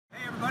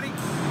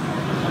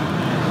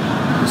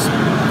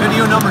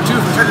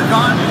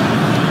TriggrCon.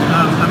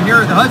 I'm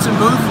here at the Hudson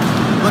booth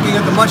looking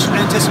at the much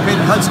anticipated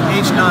Hudson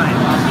H9.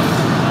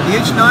 The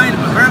H9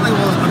 apparently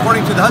will,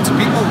 according to the Hudson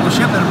people, will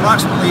ship in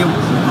approximately a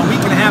week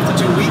and a half to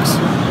 2 weeks,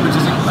 which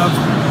is of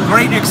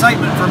great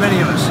excitement for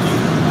many of us.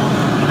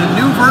 The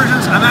new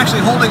versions, I'm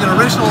actually holding an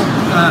original,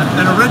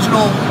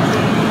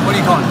 what do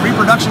you call it,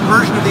 pre-production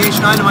version of the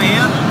H9 in my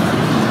hand.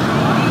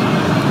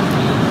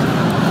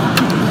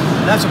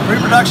 That's a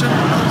pre-production.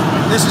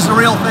 This is the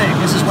real thing.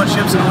 This is what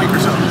ships in a week or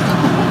so.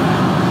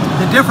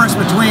 The difference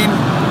between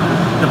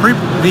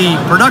the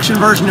production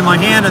version in my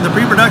hand and the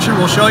pre-production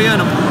we'll show you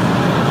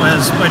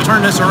as I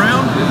turn this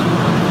around.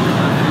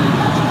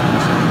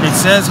 It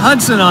says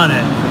Hudson on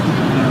it.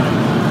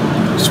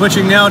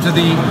 Switching now to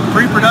the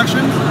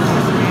pre-production.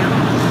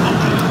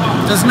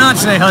 Does not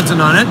say Hudson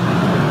on it.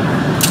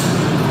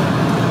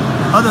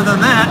 Other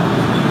than that,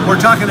 we're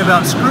talking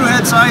about screw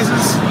head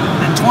sizes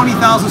and 20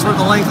 thousandths worth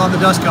of length on the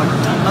dust cover.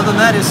 Other than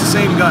that, it's the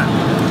same gun.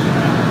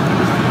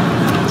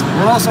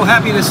 We're also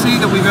happy to see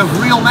that we have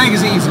real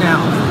magazines now.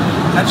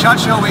 At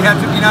SHOT Show we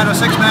had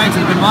 5906 mags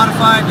that have been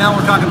modified. Now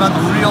we're talking about the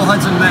real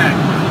Hudson mag.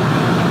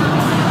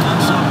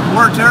 So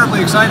we're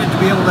terribly excited to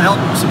be able to help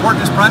support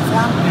this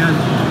platform and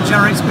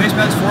generate some base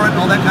pads for it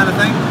and all that kind of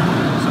thing.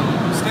 So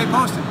stay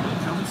posted.